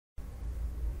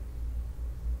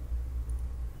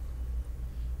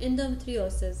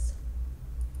Endometriosis.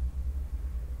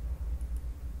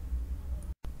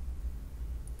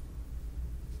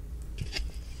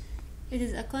 It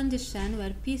is a condition where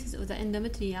pieces of the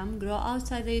endometrium grow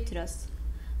outside the uterus.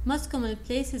 Most common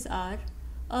places are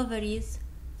ovaries,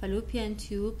 fallopian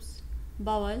tubes,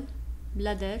 bowel,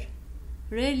 bladder,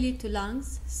 rarely to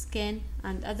lungs, skin,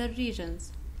 and other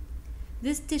regions.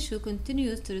 This tissue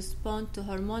continues to respond to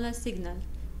hormonal signals,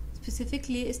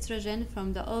 specifically estrogen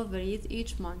from the ovaries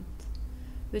each month,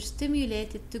 which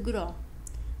stimulate it to grow.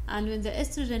 And when the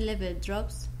estrogen level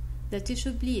drops, the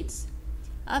tissue bleeds,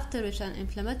 after which an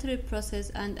inflammatory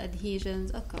process and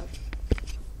adhesions occur.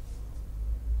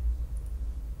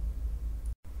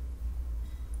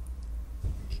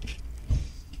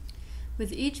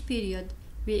 With each period,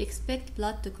 we expect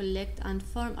blood to collect and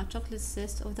form a chocolate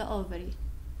cyst of the ovary.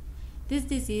 This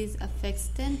disease affects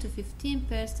 10 to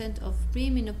 15% of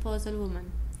premenopausal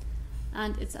women,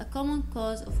 and it's a common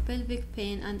cause of pelvic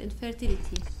pain and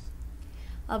infertility.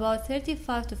 About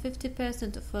 35 to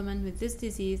 50% of women with this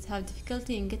disease have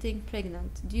difficulty in getting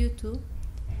pregnant due to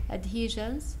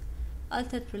adhesions,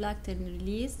 altered prolactin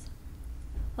release,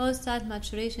 oocyte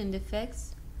maturation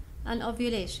defects, and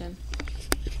ovulation.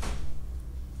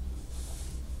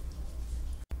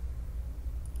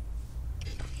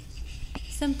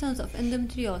 Symptoms of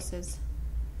endometriosis: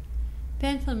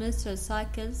 painful menstrual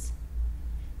cycles,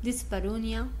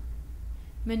 dyspareunia,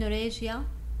 menorrhagia,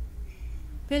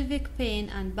 pelvic pain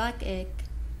and backache,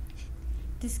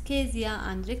 dyschezia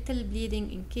and rectal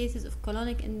bleeding in cases of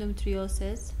colonic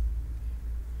endometriosis,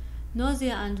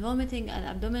 nausea and vomiting and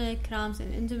abdominal cramps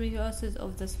in endometriosis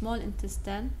of the small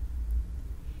intestine,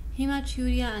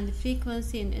 hematuria and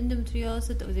frequency in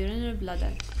endometriosis of the urinary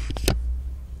bladder.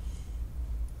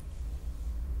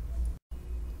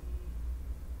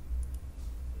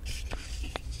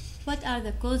 What are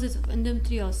the causes of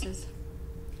endometriosis?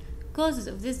 Causes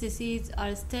of this disease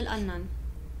are still unknown.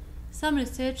 Some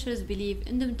researchers believe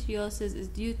endometriosis is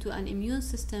due to an immune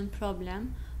system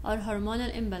problem or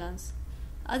hormonal imbalance.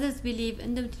 Others believe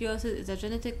endometriosis is a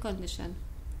genetic condition.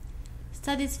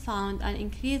 Studies found an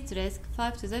increased risk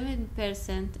 5 to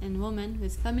 7% in women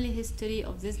with family history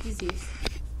of this disease.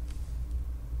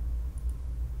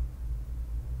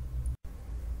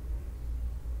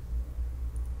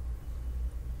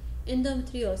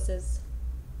 Endometriosis.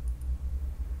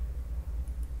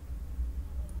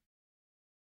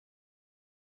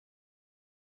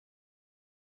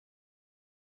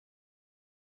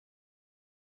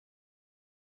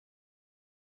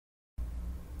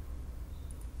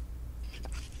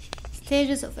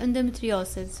 Stages of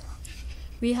endometriosis.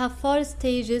 We have 4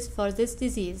 stages for this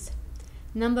disease.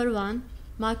 Number 1,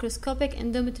 microscopic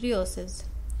endometriosis.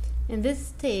 In this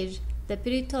stage, the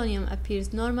peritoneum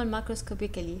appears normal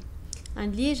macroscopically,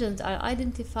 and lesions are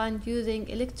identified using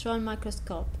electron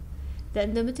microscope. The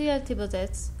endometrial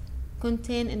deposits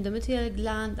contain endometrial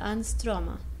gland and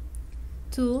stroma.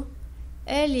 2.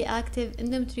 Early active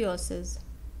endometriosis.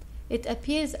 It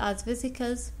appears as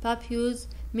vesicles, papules,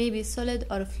 may be solid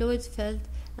or fluid-filled,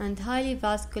 and highly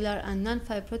vascular and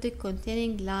non-fibrotic,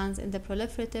 containing glands in the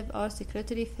proliferative or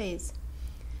secretory phase.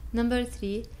 Number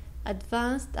 3.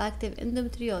 Advanced active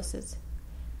endometriosis.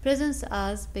 Presence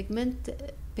as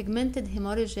pigmented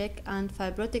hemorrhagic and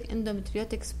fibrotic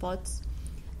endometriotic spots,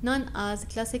 known as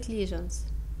classic lesions.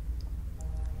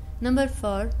 Number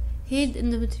 4. Healed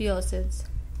endometriosis,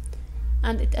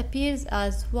 and it appears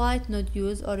as white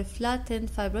nodules or a flattened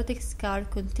fibrotic scar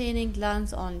containing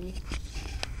glands only.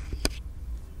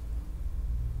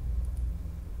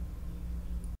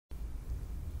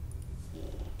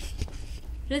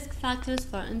 Risk factors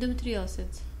for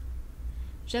endometriosis: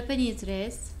 Japanese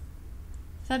race,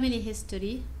 family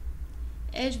history,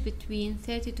 age between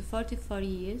 30 to 44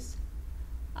 years,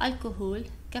 alcohol,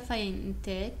 caffeine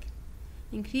intake,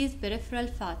 increased peripheral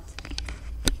fat.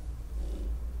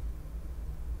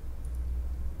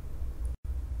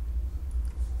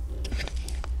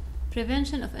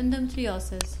 Prevention of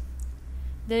endometriosis.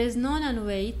 There is no known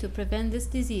way to prevent this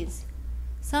disease.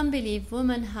 Some believe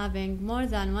women having more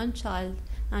than one child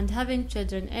and having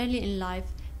children early in life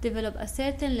develop a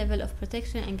certain level of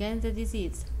protection against the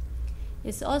disease.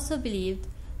 It's also believed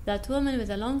that women with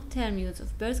a long-term use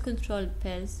of birth control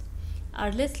pills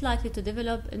are less likely to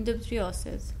develop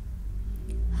endometriosis.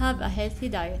 Have a healthy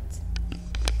diet.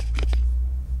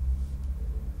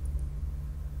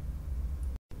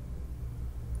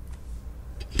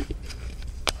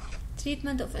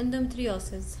 Treatment of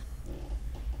endometriosis.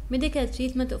 Medical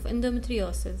treatment of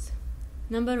endometriosis.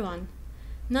 Number 1.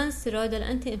 Non-steroidal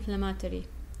anti-inflammatory.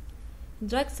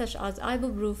 Drugs such as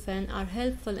ibuprofen are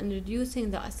helpful in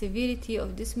reducing the severity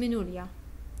of dysmenorrhea.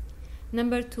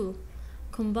 Number 2.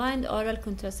 Combined oral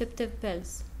contraceptive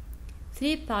pills.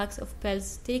 3 packs of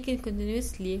pills taken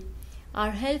continuously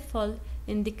are helpful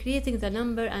in decreasing the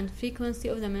number and frequency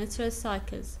of the menstrual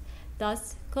cycles,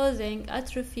 thus causing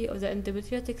atrophy of the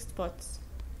endometriotic spots.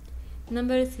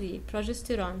 Number 3.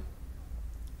 Progesterone,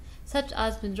 such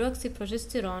as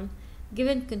medroxyprogesterone,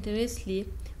 given continuously,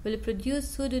 will produce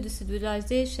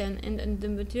pseudo-destabilization in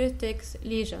endometriotic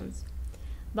lesions,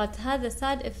 but has the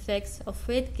side effects of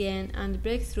weight gain and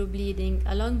breakthrough bleeding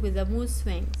along with the mood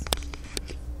swings.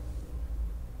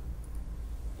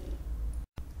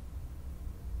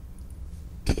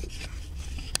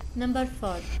 Number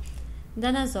 4.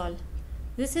 Danazol.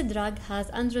 This drug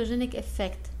has androgenic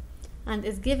effect and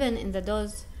is given in the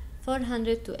dose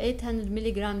 400 to 800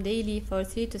 mg daily for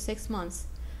 3 to 6 months,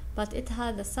 but it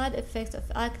has the side effects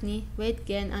of acne, weight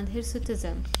gain, and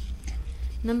hirsutism.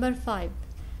 Number 5.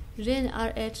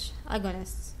 GnRH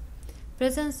agonists.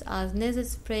 Present as nasal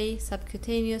spray,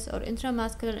 subcutaneous, or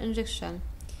intramuscular injection.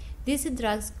 These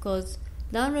drugs cause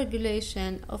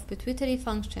downregulation of pituitary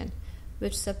function,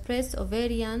 which suppress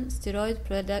ovarian steroid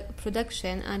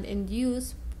production and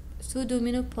induce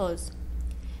pseudomenopause.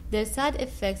 Their side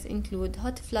effects include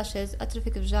hot flushes,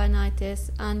 atrophic vaginitis,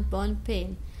 and bone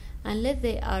pain, unless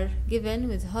they are given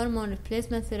with hormone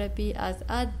replacement therapy as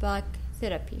add-back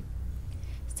therapy.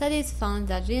 Studies found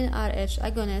that GnRH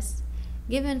agonists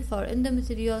given for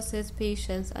endometriosis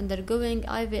patients undergoing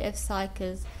IVF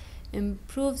cycles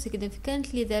improve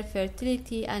significantly their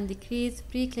fertility and decrease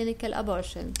preclinical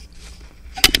abortions.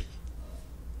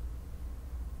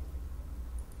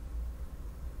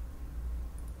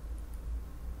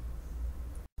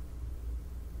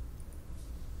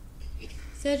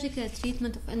 Surgical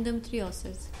treatment of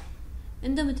endometriosis.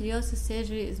 Endometriosis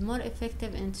surgery is more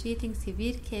effective in treating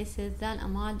severe cases than a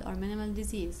mild or minimal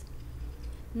disease.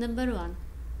 Number 1.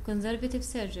 Conservative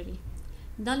surgery,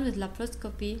 done with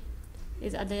laparoscopy,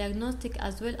 is a diagnostic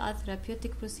as well as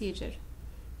therapeutic procedure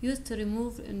used to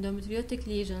remove endometriotic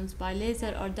lesions by laser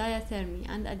or diathermy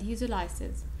and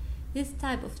adhesolysis. This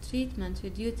type of treatment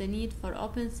reduces the need for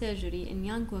open surgery in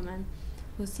young women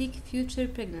who seek future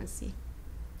pregnancy.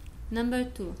 Number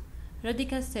 2.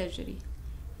 Radical surgery.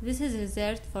 This is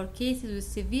reserved for cases with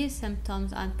severe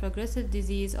symptoms and progressive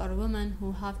disease or women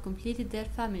who have completed their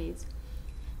families.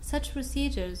 Such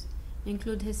procedures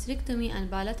include hysterectomy and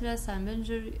bilateral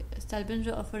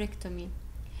salpingo-oophorectomy.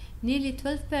 Nearly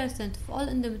 12% of all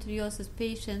endometriosis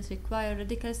patients require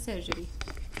radical surgery.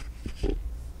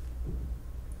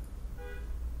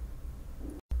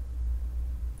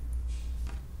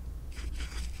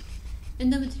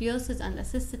 Endometriosis and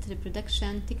assisted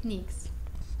reproduction techniques.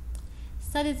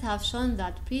 Studies have shown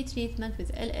that pre-treatment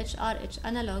with LHRH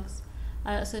analogs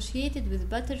are associated with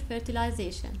better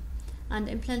fertilization and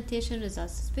implantation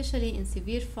results, especially in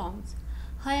severe forms.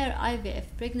 Higher IVF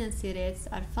pregnancy rates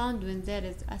are found when there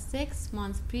is a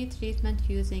 6-month pre-treatment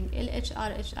using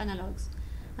LHRH analogs,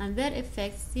 and their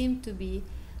effects seem to be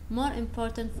more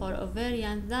important for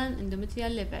ovarian than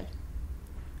endometrial level.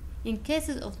 In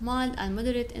cases of mild and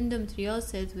moderate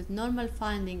endometriosis with normal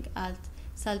finding at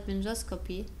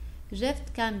salpingoscopy,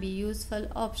 GIFT can be a useful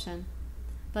option,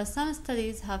 but some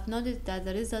studies have noted that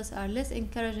the results are less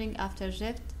encouraging after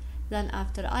GIFT than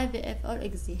after IVF or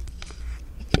ICSI.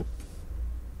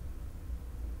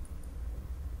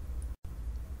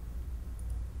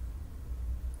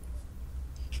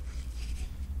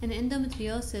 In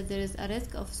endometriosis, there is a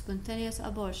risk of spontaneous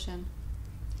abortion.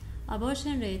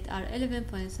 Abortion rates are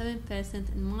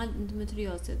 11.7% in mild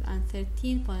endometriosis and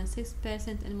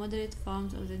 13.6% in moderate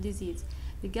forms of the disease,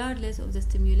 regardless of the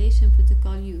stimulation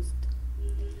protocol used.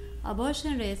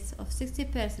 Abortion rates of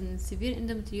 60% in severe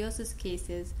endometriosis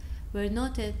cases were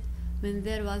noted when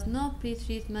there was no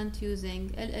pre-treatment using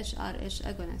LHRH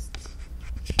agonists.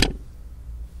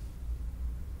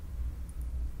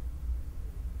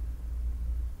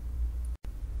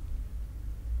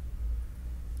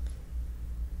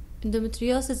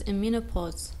 Endometriosis in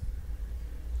menopause.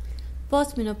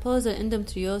 Postmenopausal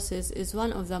endometriosis is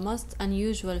one of the most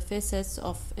unusual facets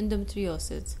of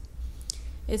endometriosis.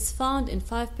 It's found in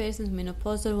 5%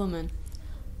 menopausal women,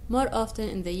 more often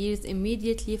in the years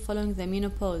immediately following the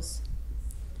menopause.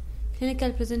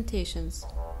 Clinical presentations.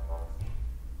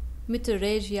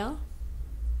 Metorrhagia.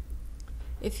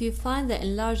 If you find the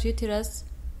enlarged uterus,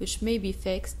 which may be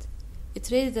fixed, it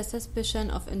raises the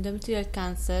suspicion of endometrial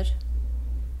cancer.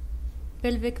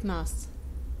 Pelvic mass.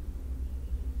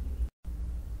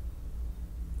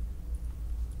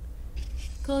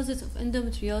 Causes of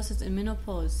endometriosis in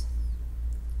menopause.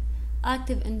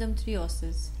 Active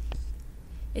endometriosis.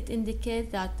 It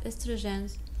indicates that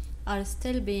estrogens are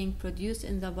still being produced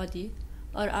in the body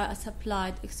or are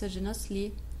supplied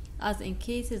exogenously, as in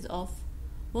cases of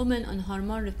women on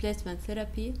hormone replacement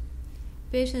therapy,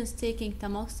 patients taking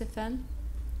tamoxifen,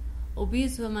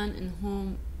 obese women in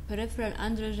whom peripheral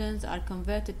androgens are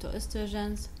converted to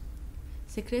estrogens,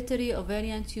 secretory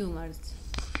ovarian tumors.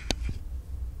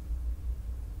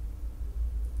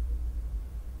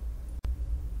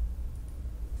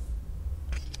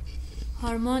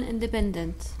 Hormone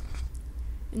independent.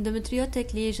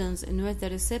 Endometriotic lesions in which the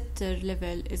receptor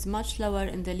level is much lower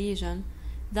in the lesion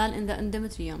than in the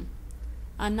endometrium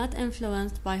are not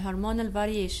influenced by hormonal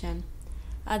variation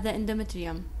at the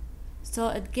endometrium, so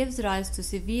it gives rise to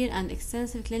severe and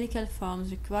extensive clinical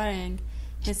forms requiring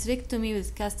hysterectomy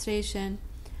with castration,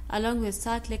 along with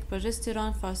cyclic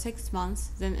progesterone for 6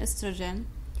 months, then estrogen,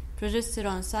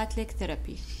 progesterone cyclic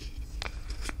therapy.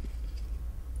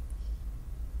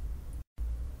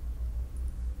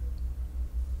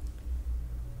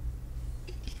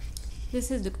 This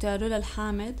is Dr. Rula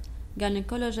Al-Hamid,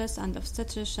 gynecologist and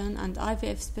obstetrician and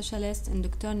IVF specialist in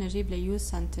Dr. Najib Layous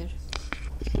Center.